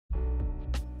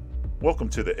Welcome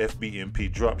to the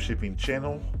FBMP Dropshipping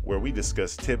channel, where we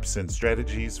discuss tips and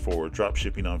strategies for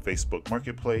dropshipping on Facebook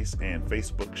Marketplace and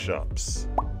Facebook Shops.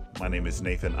 My name is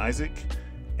Nathan Isaac,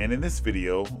 and in this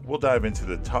video, we'll dive into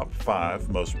the top 5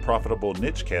 most profitable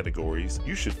niche categories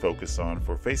you should focus on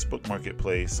for Facebook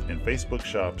Marketplace and Facebook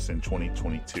Shops in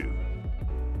 2022.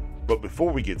 But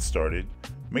before we get started,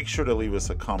 make sure to leave us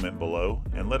a comment below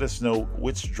and let us know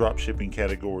which dropshipping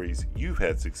categories you've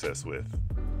had success with.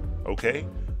 Okay?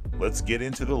 Let's get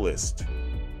into the list.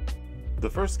 The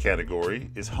first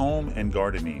category is home and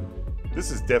gardening.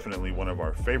 This is definitely one of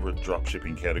our favorite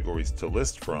dropshipping categories to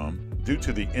list from due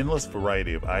to the endless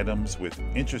variety of items with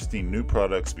interesting new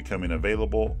products becoming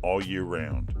available all year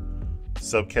round.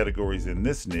 Subcategories in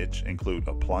this niche include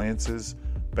appliances,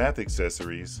 bath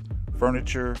accessories,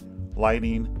 furniture,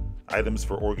 lighting, items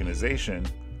for organization,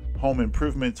 home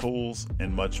improvement tools,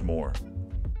 and much more.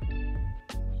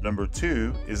 Number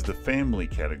 2 is the family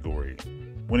category.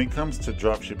 When it comes to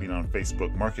dropshipping on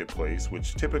Facebook Marketplace,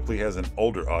 which typically has an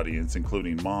older audience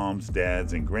including moms,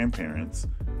 dads, and grandparents,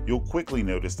 you'll quickly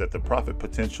notice that the profit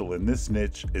potential in this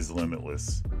niche is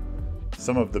limitless.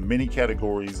 Some of the many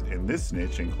categories in this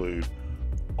niche include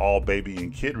all baby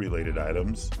and kid related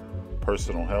items,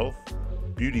 personal health,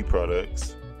 beauty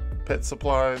products, pet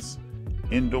supplies,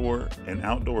 indoor and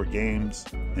outdoor games,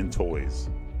 and toys.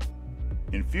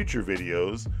 In future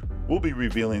videos, we'll be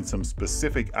revealing some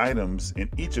specific items in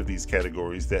each of these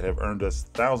categories that have earned us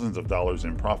thousands of dollars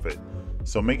in profit,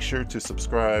 so make sure to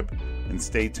subscribe and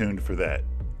stay tuned for that.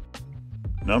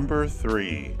 Number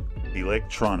 3,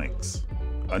 electronics.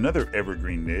 Another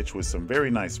evergreen niche with some very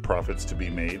nice profits to be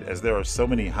made, as there are so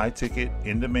many high-ticket,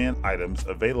 in-demand items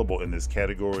available in this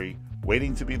category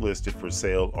waiting to be listed for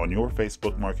sale on your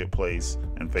Facebook Marketplace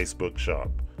and Facebook Shop.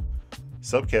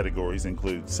 Subcategories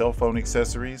include cell phone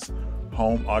accessories,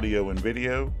 home audio and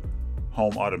video,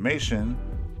 home automation,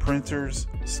 printers,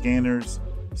 scanners,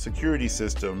 security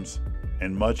systems,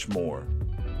 and much more.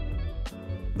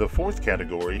 The fourth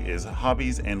category is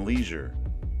hobbies and leisure.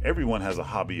 Everyone has a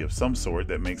hobby of some sort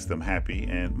that makes them happy,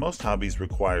 and most hobbies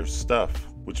require stuff,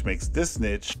 which makes this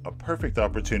niche a perfect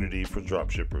opportunity for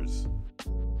dropshippers.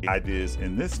 Ideas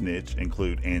in this niche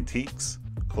include antiques,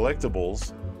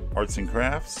 collectibles, arts and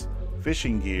crafts,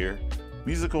 fishing gear,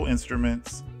 musical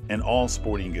instruments, and all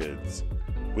sporting goods.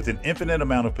 With an infinite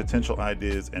amount of potential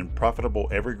ideas and profitable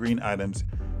evergreen items,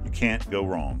 you can't go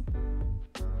wrong.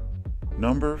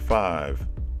 Number 5,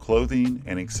 clothing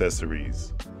and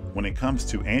accessories. When it comes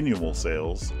to annual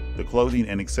sales, the clothing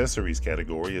and accessories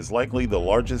category is likely the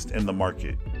largest in the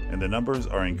market, and the numbers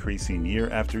are increasing year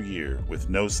after year with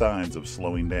no signs of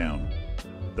slowing down.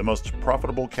 The most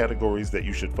profitable categories that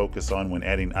you should focus on when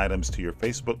adding items to your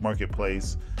Facebook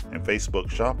Marketplace and Facebook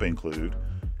Shop include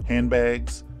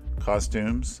handbags,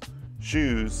 costumes,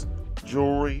 shoes,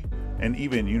 jewelry, and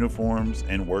even uniforms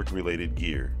and work-related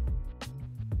gear.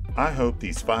 I hope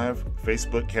these 5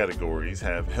 Facebook categories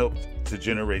have helped to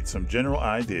generate some general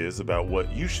ideas about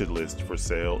what you should list for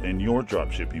sale in your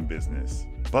dropshipping business.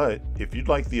 But if you'd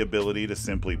like the ability to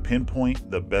simply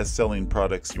pinpoint the best-selling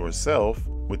products yourself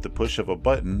with the push of a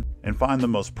button and find the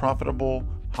most profitable,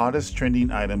 hottest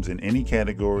trending items in any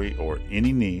category or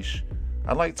any niche,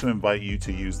 I'd like to invite you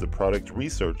to use the product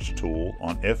research tool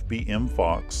on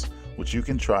FBMFOX, which you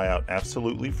can try out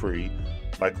absolutely free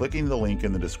by clicking the link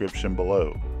in the description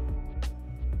below.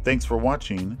 Thanks for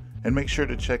watching, and make sure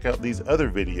to check out these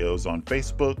other videos on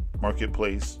Facebook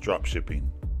Marketplace dropshipping.